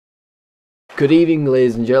Good evening,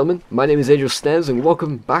 ladies and gentlemen. My name is AngelSnes and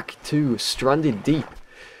welcome back to Stranded Deep.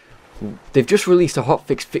 They've just released a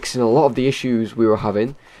hotfix fixing a lot of the issues we were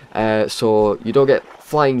having. So you don't get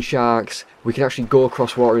flying sharks, we can actually go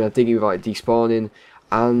across water in our dinghy without it despawning,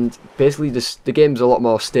 and basically the game's a lot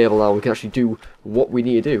more stable now. We can actually do what we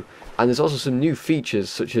need to do. And there's also some new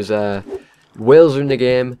features such as whales are in the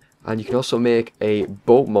game, and you can also make a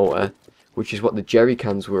boat motor, which is what the jerry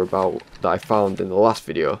cans were about that I found in the last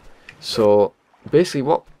video. So basically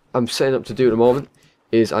what I'm setting up to do at the moment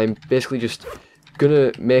is I'm basically just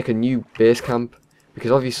gonna make a new base camp, because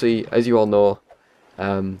obviously, as you all know, I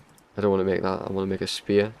don't want to make that. I want to make a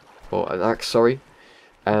spear, or an axe, sorry.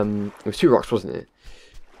 It was 2 rocks, wasn't it?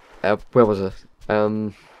 Where was it?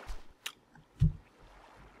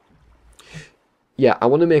 Yeah, I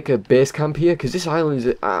want to make a base camp here, because this island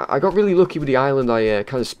is... I got really lucky with the island I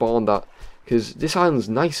kind of spawned at, because this island's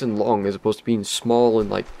nice and long as opposed to being small and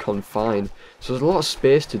like confined. So there's a lot of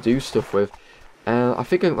space to do stuff with. I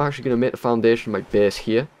think I'm actually going to make the foundation of my base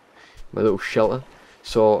here, my little shelter.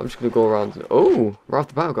 So I'm just going to go around and, oh, right off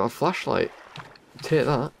the bat I've got a flashlight. Take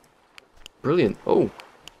that. Brilliant. Oh,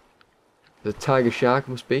 the tiger shark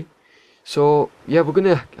must be. So yeah, we're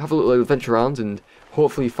going to have a little adventure around and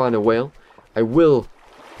hopefully find a whale. I will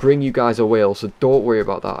bring you guys a whale, so don't worry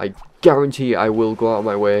about that. I guarantee I will go out of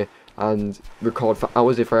my way and record for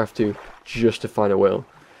hours if I have to, just to find a whale.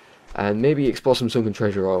 And maybe explore some sunken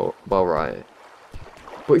treasure while we're at it.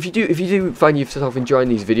 But if you do find yourself enjoying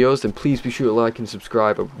these videos, then please be sure to like and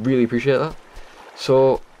subscribe. I really appreciate that.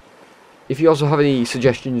 So, if you also have any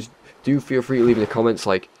suggestions, do feel free to leave in the comments,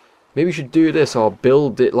 like, maybe you should do this, or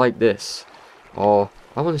build it like this, or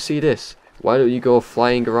I want to see this. Why don't you go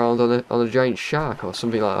flying around on a giant shark, or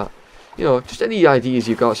something like that. You know, just any ideas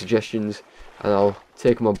you've got, suggestions, and I'll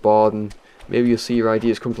take them on board, and maybe you'll see your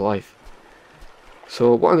ideas come to life.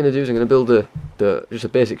 So what I'm going to do is I'm going to build just a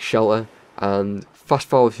basic shelter, and fast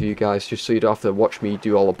forward for you guys, just so you don't have to watch me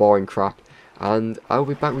do all the boring crap, and I'll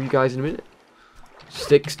be back with you guys in a minute.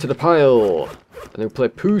 Sticks to the pile, and then play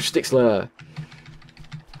Pooh Sticksler.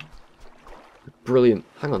 Brilliant.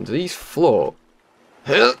 Hang on, do these float?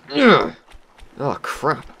 Oh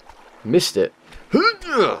crap, missed it.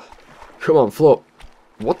 Come on, float.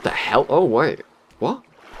 What the hell? Oh wait, what?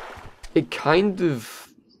 It kind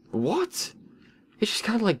of... what? It just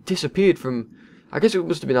kind of like disappeared from... I guess it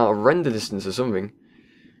must have been out of render distance or something.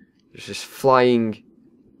 There's this flying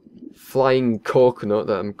coconut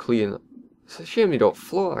that I'm cleaning. It's a shame they don't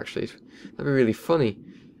float, actually. That'd be really funny.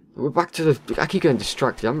 We're back to the... I keep getting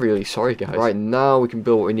distracted. I'm really sorry, guys. Right, now we can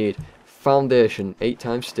build what we need. Foundation, 8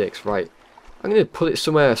 times sticks. Right. I'm going to put it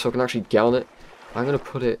somewhere so I can actually get on it. I'm going to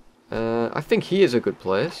put it... I think here's a good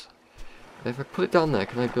place. If I put it down there,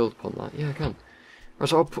 can I build upon that? Yeah, I can. Right,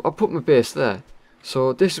 so I'll put my base there.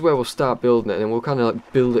 So this is where we'll start building it, and then we'll kind of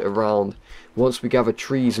like build it around once we gather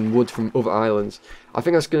trees and wood from other islands. I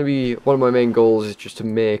think that's going to be one of my main goals, is just to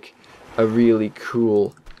make a really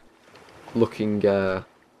cool looking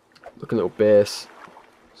little base.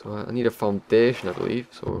 So I need a foundation, I believe.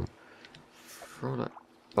 So throw that.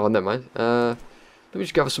 Oh, never mind. Let me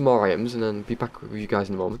just gather some more items and then be back with you guys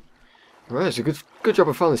in a moment. Right, it's a good job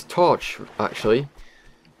I found this torch, actually,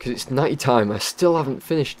 because it's night time. I still haven't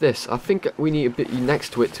finished this. I think we need a bit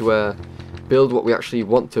next to it to build what we actually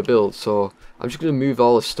want to build. So I'm just going to move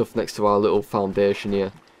all this stuff next to our little foundation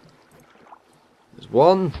here. There's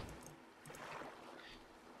one.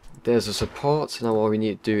 There's a support. So now all we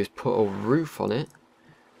need to do is put a roof on it,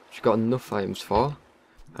 which we've got enough items for,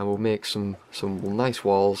 and we'll make some nice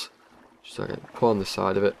walls. Just so I can put on the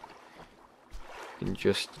side of it. And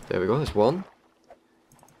just, there we go, there's one.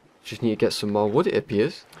 Just need to get some more wood, it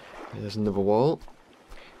appears. There's another wall.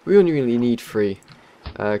 We only really need 3,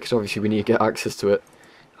 because obviously we need to get access to it.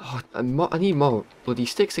 Oh, I need more bloody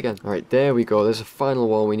sticks again. Right, there we go, there's a final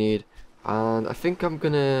wall we need. And I think I'm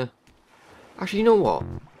gonna... actually, you know what?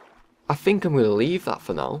 I think I'm gonna leave that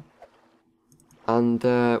for now. And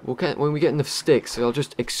we'll get, when we get enough sticks, I'll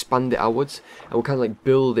just expand it outwards, and we'll kind of like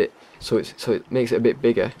build it so it makes it a bit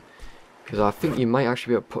bigger. Because I think you might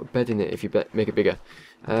actually be able to put a bed in it if you make it bigger.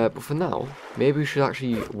 But for now, maybe we should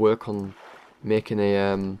actually work on making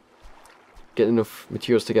a getting enough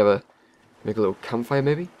materials together, make a little campfire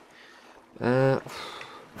maybe.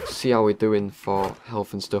 See how we're doing for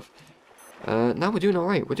health and stuff. Now we're doing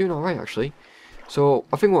alright. We're doing alright actually. So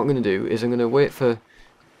I think what I'm going to do is I'm going to wait for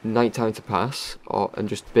nighttime to pass, and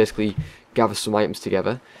just basically gather some items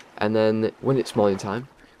together, and then when it's morning time,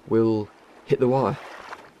 we'll hit the water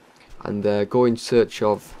and go in search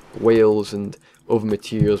of whales and other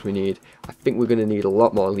materials we need. I think we're going to need a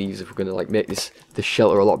lot more leaves if we're going to like make this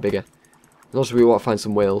shelter a lot bigger. And also we want to find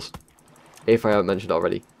some whales. if I haven't mentioned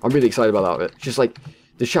already. I'm really excited about that bit. Just like,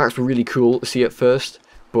 the sharks were really cool to see at first,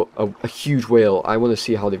 but a huge whale, I want to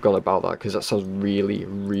see how they've gone about that, because that sounds really,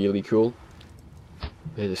 really cool.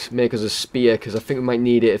 Just make us a spear, because I think we might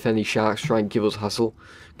need it if any sharks try and give us hassle,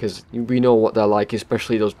 because we know what they're like,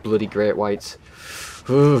 especially those bloody great whites.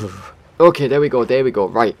 Okay, there we go,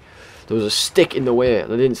 right. There was a stick in the way,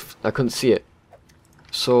 and I couldn't see it.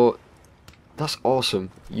 So, that's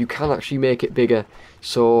awesome. You can actually make it bigger.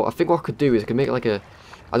 So, I think what I could do is I can make it like a...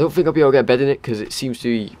 I don't think I'll be able to get a bed in it, because it seems to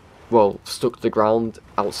be, well, stuck to the ground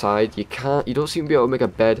outside. You don't seem to be able to make a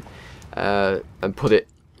bed and put it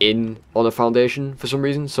in on a foundation for some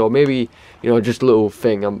reason. So maybe, you know, just a little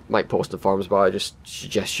thing I might post on forums about it, just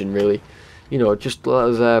suggestion really. You know, just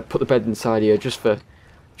let us put the bed inside here just for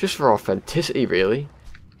authenticity really.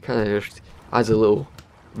 Kind of just adds a little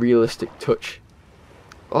realistic touch.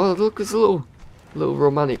 Oh look, there's a little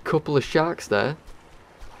romantic couple of sharks there.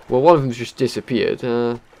 Well, one of them's just disappeared.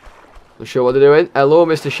 Not sure what they're doing. Hello,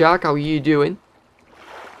 Mr. Shark, how are you doing?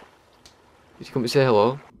 Did you come to say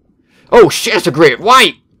hello? Oh shit, it's a great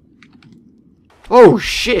white! Oh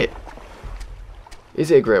shit!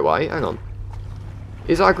 Is it a great white? Hang on.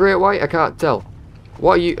 Is that a great white? I can't tell.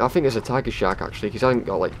 What are you? I think it's a tiger shark actually, because I haven't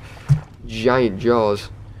got like giant jaws.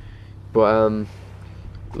 But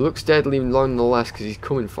looks deadly nonetheless because he's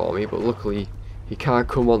coming for me. But luckily he can't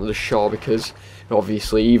come onto the shore because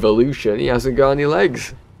obviously evolution. He hasn't got any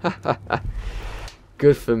legs.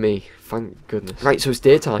 Good for me. Thank goodness. Right, so it's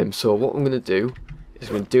daytime. So what I'm gonna do is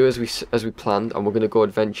we're going to do as we planned, and we're going to go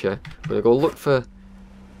adventure. We're going to go look for...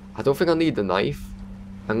 I don't think I need the knife.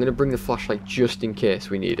 I'm going to bring the flashlight just in case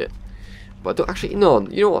we need it. But I don't actually... No,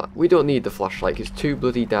 you know what? We don't need the flashlight. It's too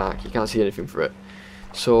bloody dark. You can't see anything for it.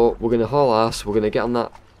 So we're going to haul ass. We're going to get on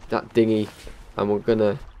that dinghy, and we're going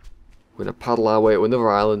to paddle our way to another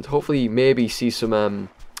island. Hopefully, maybe see some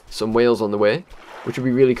whales on the way, which would be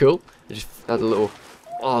really cool. Just add a little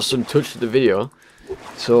awesome touch to the video.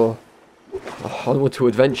 So... onward to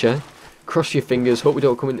adventure. Cross your fingers. Hope we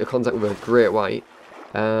don't come into contact with a great white.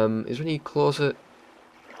 Is there any closer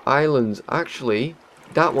islands? Actually,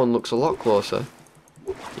 that one looks a lot closer.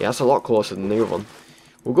 Yeah, that's a lot closer than the other one.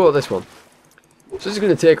 We'll go with this one. So this is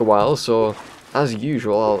going to take a while. So as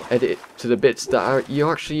usual, I'll edit it to the bits that you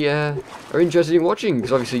actually are interested in watching.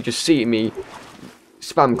 Because obviously, just seeing me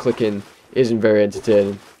spam clicking isn't very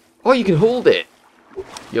entertaining. Oh, you can hold it.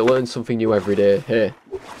 You learn something new every day. Hey.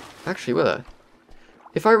 Actually, whether,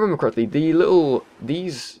 if I remember correctly, the little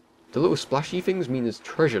splashy things mean there's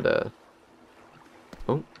treasure there.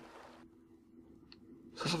 Oh,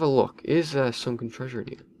 so let's have a look. Is there sunken treasure in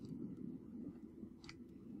here?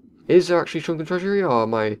 Is there actually sunken treasure here, or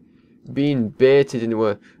am I being baited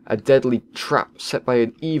into a deadly trap set by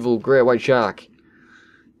an evil great white shark?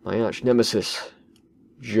 My arch nemesis,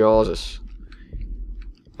 Jaws.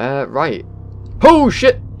 Right. Oh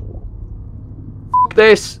shit! F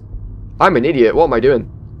this. I'm an idiot. What am I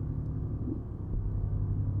doing?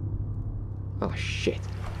 Oh, shit.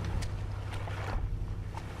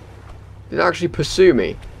 Did it actually pursue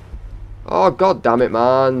me? Oh, god damn it,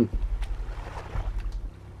 man.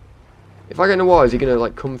 If I get in the water, is he going to,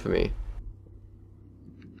 like, come for me?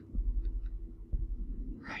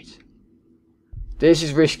 Right. This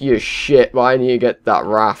is risky as shit, but I need to get that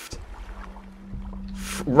raft.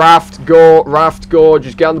 Raft, go. Raft, go.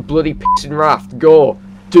 Just get on the bloody pissing raft. Go.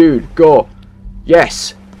 Dude, go.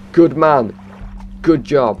 Yes. Good man. Good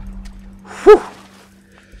job. Whew.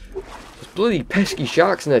 Those bloody pesky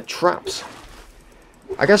sharks and their traps.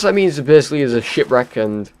 I guess that means basically there's a shipwreck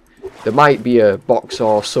and there might be a box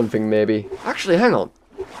or something maybe. Actually, hang on.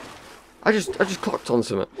 I just clocked on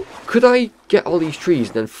something. Could I get all these trees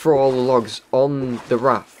and then throw all the logs on the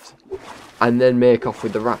raft and then make off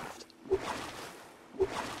with the raft?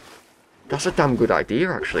 That's a damn good idea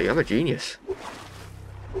actually. I'm a genius.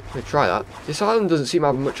 I'm going to try that. This island doesn't seem to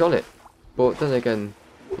have much on it. But then again,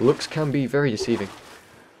 looks can be very deceiving.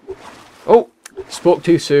 Oh! Spoke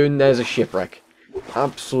too soon. There's a shipwreck.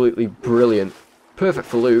 Absolutely brilliant. Perfect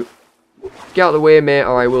for loot. Get out of the way, mate,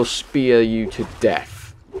 or I will spear you to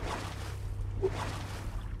death.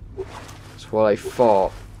 That's what I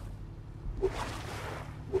thought.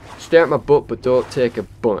 Stare at my butt, but don't take a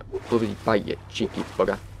bloody bite, you cheeky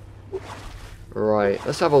bugger. Right,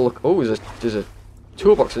 let's have a look. Oh, there's a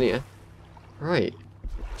toolbox in here. Right.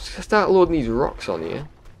 Let's start loading these rocks on here.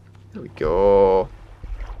 There we go.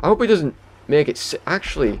 I hope he doesn't make it...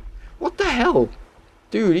 Actually, what the hell?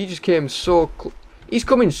 Dude, he just came so... He's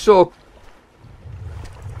coming so...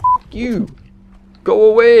 F you. Go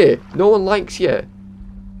away. No one likes you.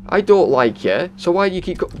 I don't like you. So why do you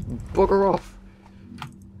keep... Bugger off.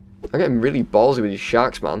 I'm getting really ballsy with these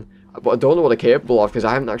sharks, man. but I don't know what they're capable of because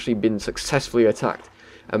I haven't actually been successfully attacked.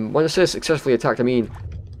 And when I say successfully attacked, I mean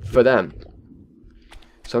for them.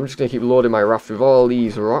 So I'm just going to keep loading my raft with all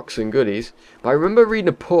these rocks and goodies. But I remember reading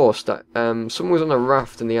a post that someone was on a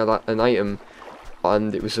raft and they had an item,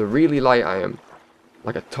 and it was a really light item,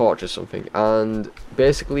 like a torch or something. And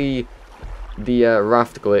basically, the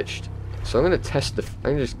raft glitched. So I'm going to test the.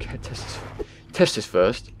 I'm going to just test this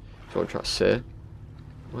first. That's what I'm trying to say.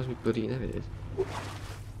 Where's my bloody name? It is.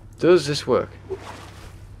 Does this work?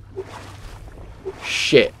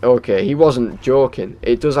 Shit. Okay, he wasn't joking.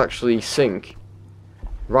 It does actually sink.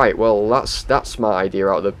 Right, well, that's my idea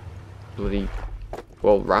out of the bloody,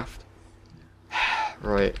 well, raft.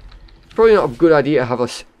 Right. Probably not a good idea to have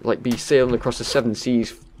us, like, be sailing across the 7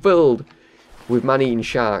 seas filled with man-eating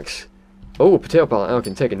sharks. Oh, potato pallet.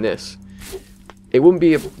 Okay, I'm taking this. It wouldn't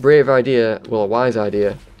be a brave idea, well, a wise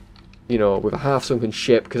idea, you know, with a half-sunken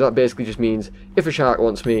ship, because that basically just means if a shark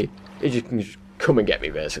wants me, it can just come and get me,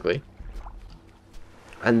 basically.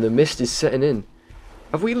 And the mist is setting in.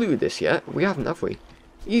 Have we looted this yet? We haven't, have we?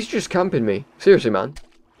 He's just camping me. Seriously, man.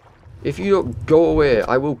 If you don't go away,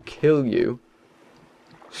 I will kill you.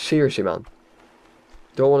 Seriously, man.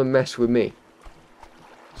 Don't want to mess with me.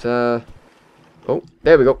 So, oh,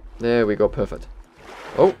 there we go. There we go. Perfect.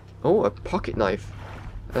 Oh, a pocket knife.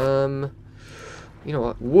 You know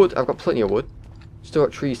what? Wood. I've got plenty of wood. Still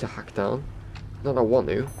got trees to hack down. Not that I want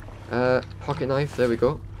to. Pocket knife. There we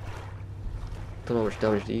go. Don't know how much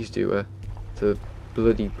damage these do to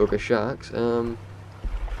bloody bugger sharks.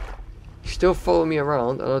 He's still following me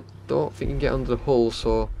around, and I don't think he can get under the hull,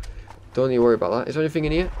 so don't need to worry about that. Is there anything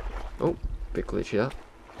in here? Oh, bit glitchy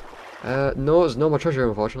that. No, there's no more treasure,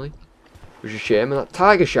 unfortunately. Which is a shame, and that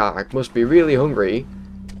tiger shark must be really hungry,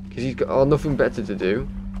 because he's got nothing better to do.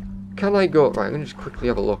 Can I go? Right, I'm going to just quickly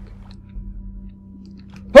have a look.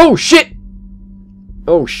 Oh, shit!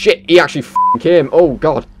 Oh, shit, he actually f***ing came. Oh,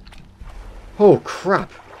 God. Oh,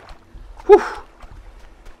 crap. Whew.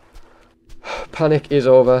 Panic is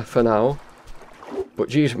over for now. But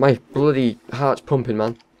jeez, my bloody heart's pumping,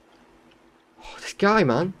 man. Oh, this guy,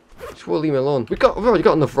 man. Just won't leave me alone. We've already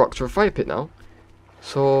got enough rocks for a fire pit now.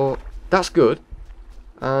 So, that's good.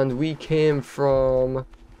 And we came from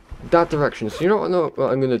that direction. So you know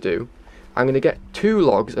what I'm going to do? I'm going to get 2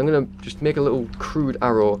 logs. I'm going to just make a little crude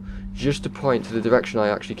arrow just to point to the direction I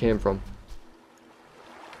actually came from.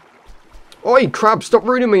 Oi, crab, stop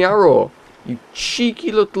ruining my arrow. You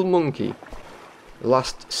cheeky little monkey.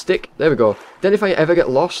 Last stick. There we go. Then if I ever get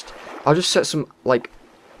lost, I'll just set some, like,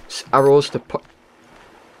 arrows to put.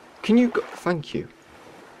 Can you go? Thank you.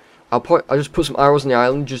 I'll just put some arrows on the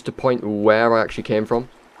island just to point where I actually came from.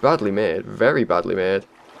 Badly made. Very badly made.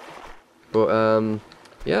 But,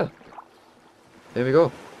 yeah. There we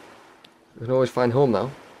go. We can always find home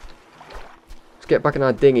now. Let's get back in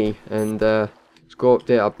our dinghy and, let's go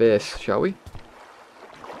update our base, shall we?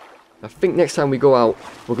 I think next time we go out,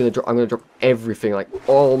 I'm gonna drop everything, like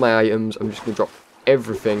all my items. I'm just gonna drop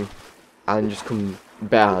everything and just come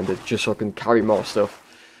barehanded, just so I can carry more stuff.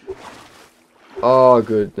 Oh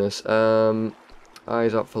goodness.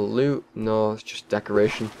 Eyes up for loot? No, it's just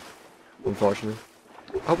decoration. Unfortunately.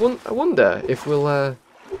 I wonder if we'll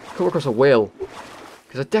come across a whale,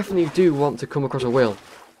 because I definitely do want to come across a whale,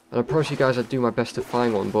 and I promise you guys I'd do my best to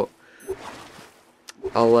find one, but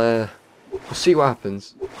we'll see what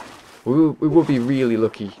happens. We would be really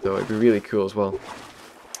lucky, though. It'd be really cool as well.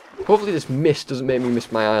 Hopefully this mist doesn't make me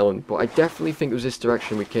miss my island, but I definitely think it was this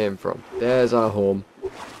direction we came from. There's our home.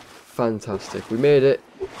 Fantastic. We made it.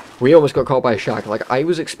 We almost got caught by a shark. Like, I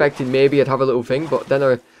was expecting maybe I'd have a little thing, but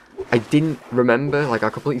then I didn't remember. Like, I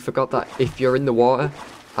completely forgot that if you're in the water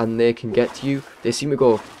and they can get to you, they seem to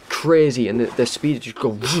go crazy, and their speed just go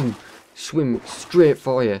vroom, swim straight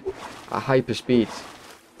for you at hyper speeds.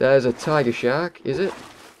 There's a tiger shark, is it?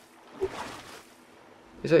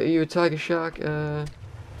 Is that you, a tiger shark?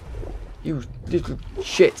 You little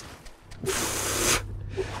shit.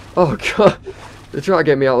 Oh god. They're trying to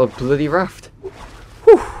get me out of the bloody raft.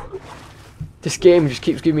 Whew. This game just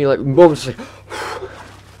keeps giving me like moments like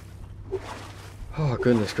oh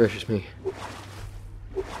goodness gracious me.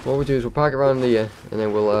 What we'll do is we'll park around here and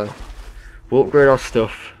then we'll upgrade our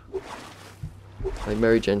stuff. Like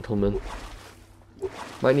merry gentlemen.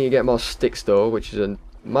 Might need to get more sticks though, which is a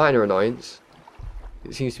minor annoyance.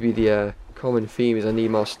 It seems to be the common theme is I need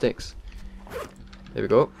more sticks. There we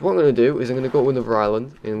go. What I'm going to do is I'm going to go to another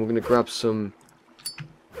island and we're going to grab some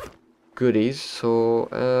goodies. So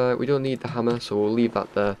we don't need the hammer, so we'll leave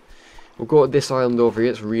that there. We'll go to this island over here.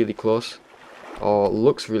 It's really close, or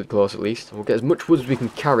looks really close at least. We'll get as much wood as we can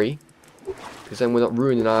carry, because then we're not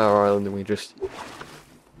ruining our island and we just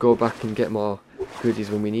go back and get more goodies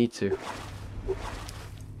when we need to.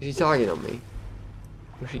 Is he targeting on me?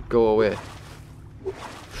 Actually, go away.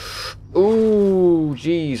 Ooh,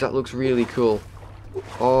 jeez, that looks really cool.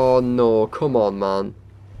 Oh no, come on, man.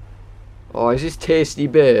 Oh, is this tasty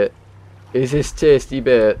bait? Is this tasty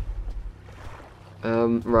bait?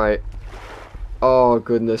 Right. Oh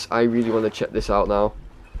goodness, I really want to check this out now.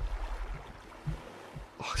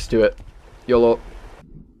 Oh, let's do it. YOLO.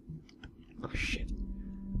 Oh shit.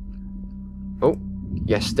 Oh,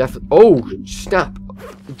 yes, definitely. Oh, snap.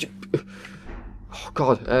 Oh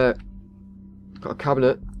god. Got a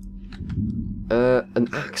cabinet. An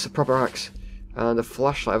axe, a proper axe, and a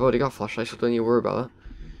flashlight. I've already got a flashlight, so don't need to worry about that.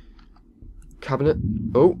 Cabinet.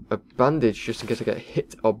 Oh, a bandage, just in case I get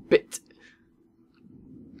hit or bit.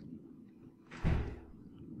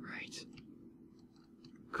 Right.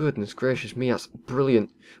 Goodness gracious me, that's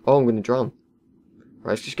brilliant. Oh, I'm gonna drown.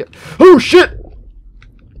 Right, let's just get. Oh shit!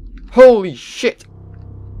 Holy shit!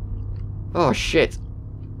 Oh shit!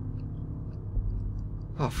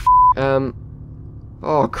 Oh f.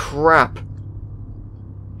 Oh crap!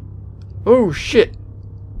 Oh shit!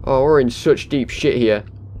 Oh, we're in such deep shit here.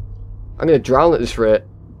 I'm gonna drown at this rate.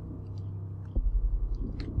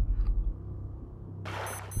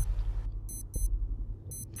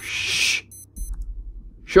 Shh!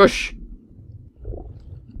 Shush!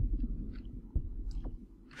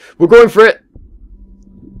 We're going for it!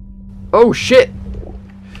 Oh shit!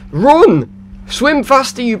 Run! Swim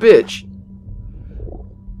faster, you bitch!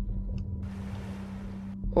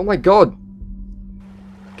 Oh my god!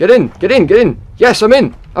 Get in! Get in! Get in! Yes, I'm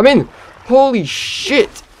in! I'm in! Holy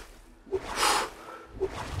shit!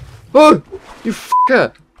 Oh! You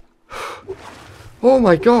fucker! Oh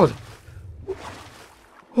my god!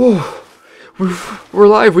 Oh! We're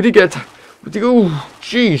alive! We did get... Oh!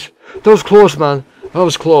 Jeez! That was close, man! That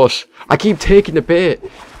was close. I keep taking the bait.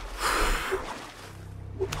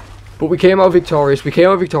 But we came out victorious. We came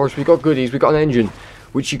out victorious. We got goodies. We got an engine,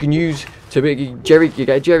 which you can use to make you get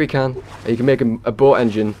a jerry can, and you can make a boat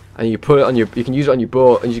engine, and you put it on your. You can use it on your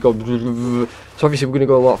boat, and you go. So obviously we're gonna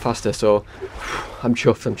go a lot faster. So I'm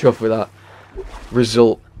chuffed. I'm chuffed with that.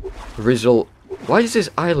 Result. Why does this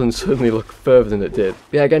island suddenly look further than it did?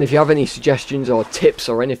 Yeah. Again, if you have any suggestions or tips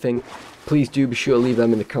or anything, please do be sure to leave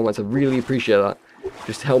them in the comments. I really appreciate that.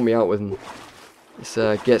 Just help me out with them.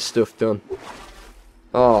 Let's get stuff done.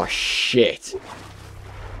 Oh shit.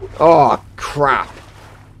 Oh crap.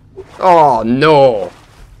 Oh no.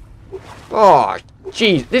 Oh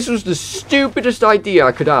jeez, this was the stupidest idea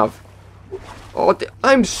I could have. Oh,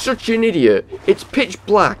 I'm such an idiot. It's pitch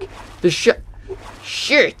black. The shit.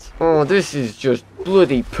 Oh, this is just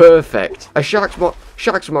bloody perfect. Sharks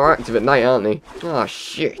more active at night, aren't they? Oh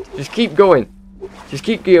shit. Just keep going. Just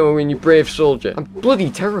keep going, you brave soldier. I'm bloody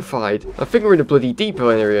terrified. I think we're in a bloody deep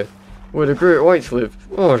area where the great whites live.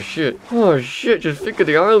 Oh shit. Oh shit, just think of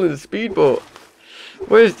the island speedboat.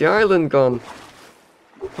 Where's the island gone?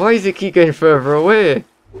 Why does it keep getting further away?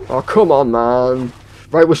 Oh, come on, man.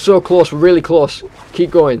 Right, we're so close. We're really close. Keep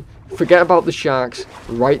going. Forget about the sharks.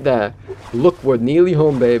 Right there. Look, we're nearly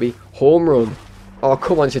home, baby. Home run. Oh,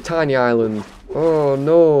 come on. It's a tiny island. Oh,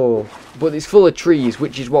 no. But it's full of trees,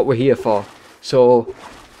 which is what we're here for. So,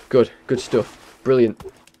 good stuff. Brilliant.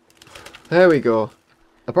 There we go.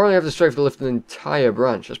 Apparently I have the strength to lift an entire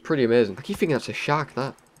branch. That's pretty amazing. I keep thinking that's a shark,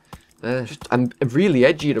 that. I'm really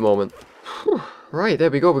edgy at the moment. Right,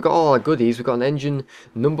 there we go. We got all our goodies. We got an engine.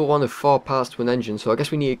 Number 1 of 4 parts to an engine. So I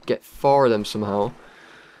guess we need to get 4 of them somehow.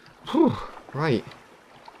 Right.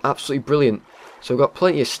 Absolutely brilliant. So we've got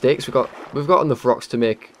plenty of sticks. We've got enough rocks to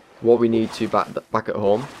make what we need to back at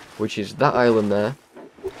home, which is that island there.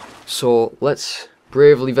 So let's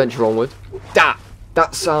bravely venture onward.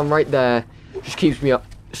 That sound right there just keeps me up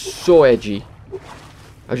so edgy.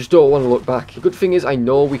 I just don't want to look back. The good thing is I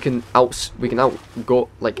know we can outgo,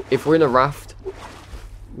 like if we're in a raft,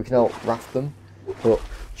 we can out-raft them. But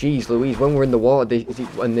geez Louise, when we're in the water,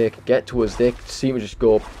 when they get to us, they seem to just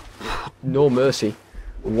go no mercy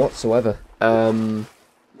whatsoever.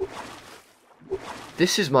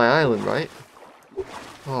 This is my island, right?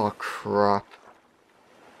 Oh crap.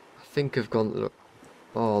 I think I've gone to the...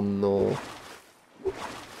 Oh no.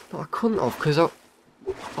 No, I couldn't have, because I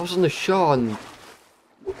was on the shore and...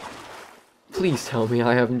 Please tell me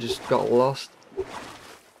I haven't just got lost.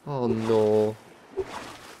 Oh no.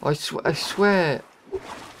 I swear.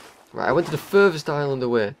 Right, I went to the furthest island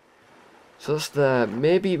away. So that's there.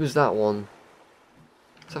 Maybe it was that one.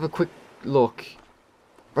 Let's have a quick look.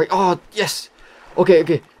 Right, oh, yes!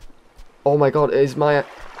 Okay. Oh my god, it is my...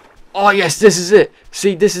 Oh yes, this is it!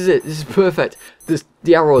 See, this is it. This is perfect.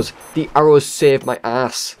 The arrows saved my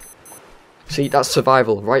ass. See, that's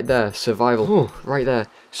survival right there. Survival right there.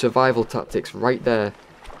 Survival tactics right there.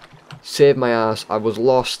 Saved my ass. I was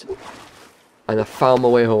lost, and I found my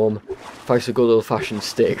way home thanks to good old-fashioned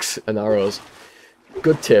sticks and arrows.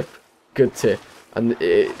 Good tip. Good tip. And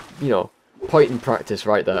it, you know, point in practice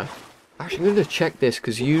right there. Actually, I'm going to check this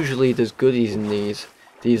because usually there's goodies in these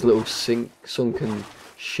little sunken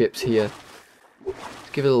ships here. Let's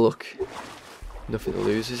give it a look. Nothing to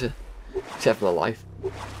lose, is it? Except for my life.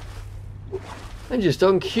 And just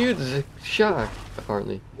on cue, there's a shark,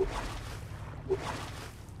 apparently.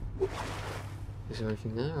 Is there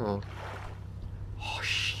anything there? Or... oh,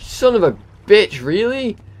 son of a bitch,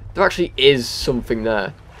 really? There actually is something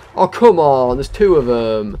there. Oh, come on, there's two of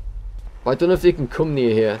them. But I don't know if they can come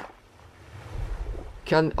near here.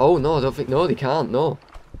 Oh, no, I don't think... no, they can't, no.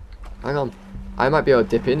 Hang on. I might be able to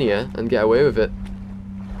dip in here and get away with it.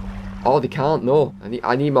 Oh, they can't, no.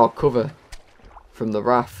 I need more cover from the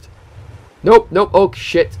raft. Nope, nope, oh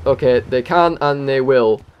shit. Okay, they can and they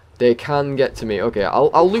will. They can get to me. Okay,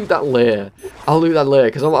 I'll loot that lair. I'll loot that lair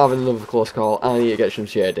because I'm not having another close call. I need to get some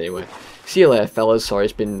shade anyway. See you later, fellas. Sorry,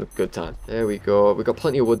 it's been a good time. There we go. We've got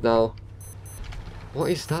plenty of wood now. What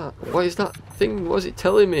is that? What is that thing? What is it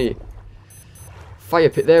telling me? Fire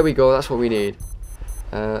pit. There we go. That's what we need.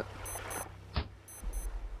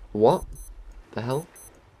 What the hell?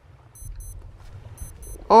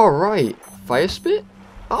 Alright. Fire spit?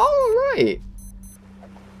 Alright.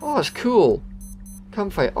 Oh, that's cool.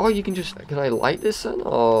 Campfire. Oh, you can just... can I light this then?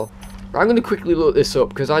 Or... I'm going to quickly look this up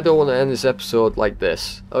because I don't want to end this episode like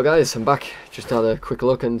this. Oh guys, I'm back. Just had a quick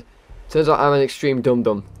look and... turns out I'm an extreme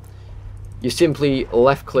dum-dum. You simply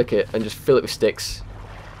left click it and just fill it with sticks.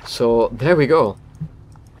 So, there we go.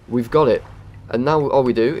 We've got it. And now all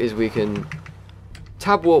we do is we can...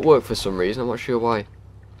 tab won't work for some reason. I'm not sure why.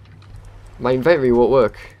 My inventory won't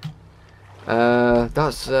work.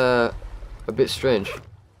 That's a bit strange.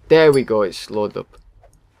 There we go, it's loaded up.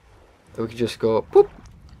 And we can just go, boop.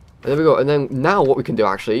 And there we go. And then now what we can do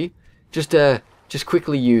actually, just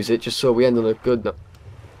quickly use it, just so we end on a good note.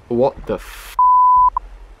 What the f?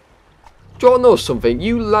 Do you all know something?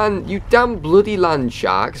 You damn bloody land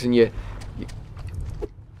sharks, and you...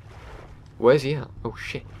 where's he at? Oh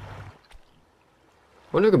shit.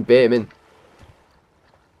 I wonder if I can bait him in.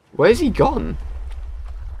 Where's he gone?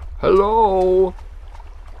 Hello?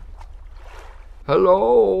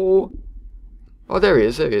 Hello? Oh, there he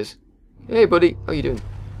is, there he is. Hey, buddy, how you doing?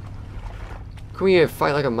 Come here,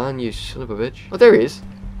 fight like a man, you son of a bitch. Oh, there he is.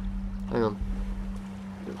 Hang on.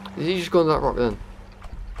 Is he just going to that rock then?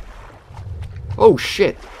 Oh,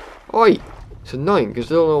 shit. Oi! It's annoying,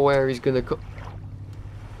 because I don't know where he's going to come.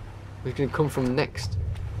 He's going to come from next.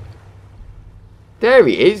 There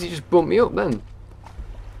he is, he just bumped me up then.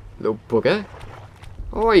 Little bugger.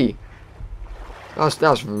 Oi!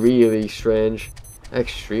 That's really strange.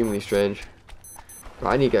 Extremely strange.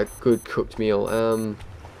 Right, I need to get a good cooked meal.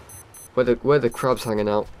 Where the crabs hanging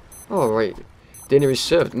out? Oh right. Dinner is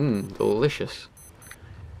served. Mmm, delicious.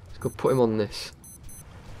 Let's go put him on this.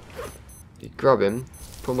 You grab him,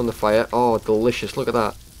 put him on the fire. Oh, delicious, look at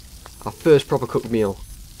that. Our first proper cooked meal.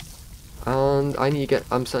 And I need to get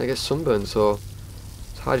I'm starting to get sunburned, so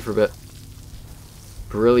let's hide for a bit.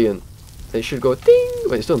 Brilliant. It should go ding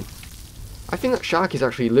when it's done. I think that shark is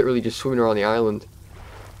actually literally just swimming around the island,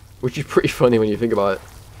 which is pretty funny when you think about it.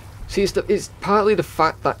 See, it's partly the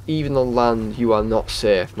fact that even on land you are not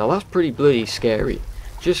safe. Now that's pretty bloody scary.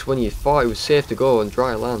 Just when you thought it was safe to go on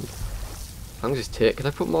dry land. How long does this take? Can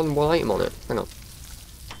I put more than one item on it? Hang on.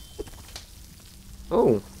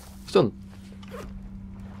 Oh, it's done.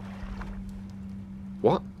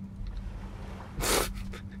 What?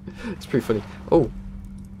 It's pretty funny. Oh,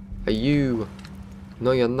 are you...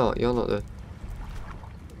 no, you're not. You're not the...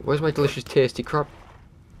 where's my delicious tasty crab?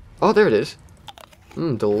 Oh, there it is.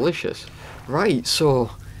 Mmm, delicious. Right,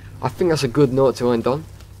 so I think that's a good note to end on.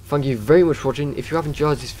 Thank you very much for watching. If you have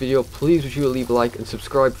enjoyed this video, please be sure to leave a like and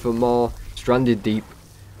subscribe for more Stranded Deep.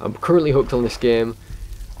 I'm currently hooked on this game,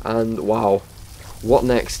 and wow, what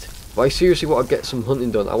next? But I seriously want to get some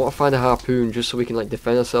hunting done. I want to find a harpoon just so we can like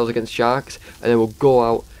defend ourselves against sharks, and then we'll go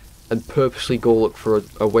out and purposely go look for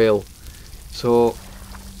a whale. So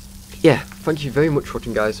yeah, thank you very much for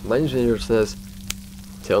watching guys. My name is AngelSnes.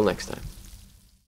 Till next time.